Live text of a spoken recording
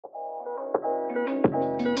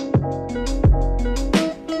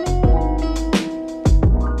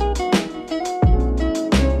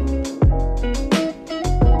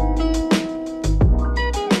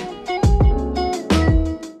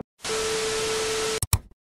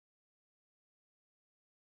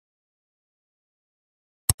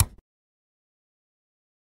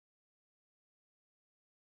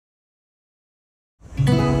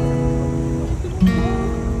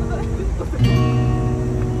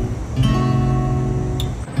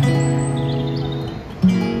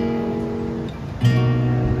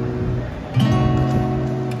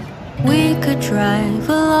We could drive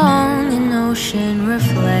along an ocean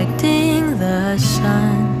reflecting the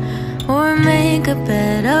sun, or make a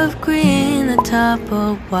bed of green atop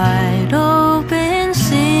a wide open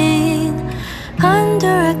scene.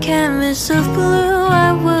 Under a canvas of blue,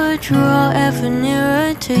 I would draw ever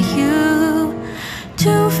nearer to you,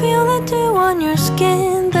 to feel the dew on your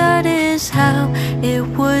skin. That is how it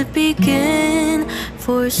would begin.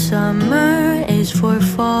 For summer is for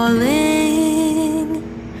falling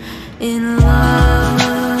in love.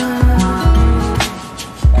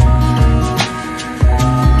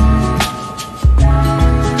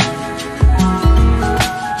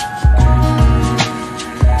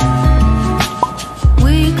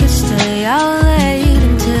 We could stay out late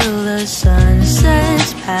until the sun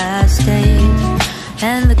sets past 8,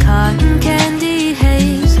 and the cotton candy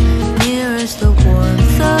haze nearest the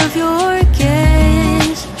warmth of your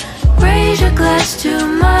gaze. Raise your glass to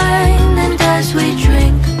mine, and as we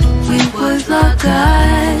drink, we would lock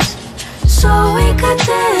eyes, so we could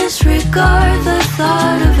disregard the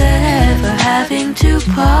thought of ever having to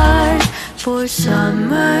part. For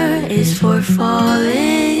summer is for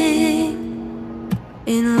falling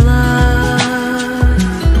in love.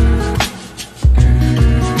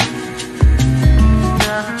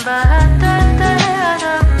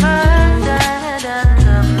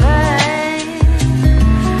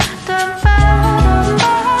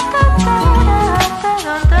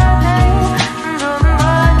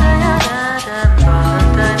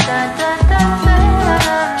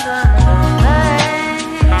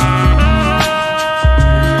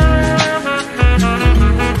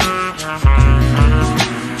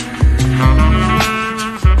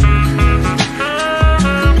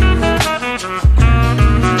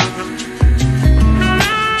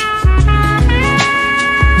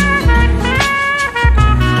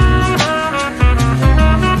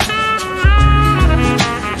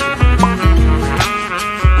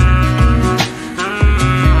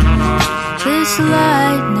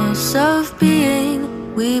 Lightness of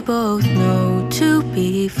being, we both know to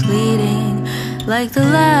be fleeting, like the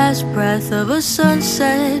last breath of a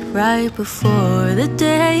sunset right before the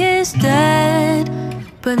day is dead.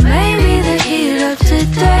 But maybe the heat of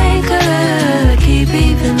today could keep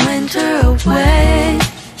even winter away.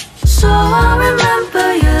 So I'll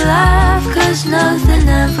remember your laugh, 'cause nothing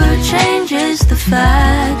ever changes the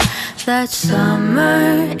fact that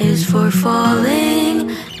summer is for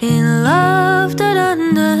falling in love.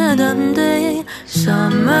 Da-dun-da-dun-day.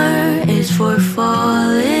 Summer is for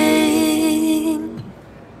falling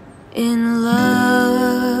in love.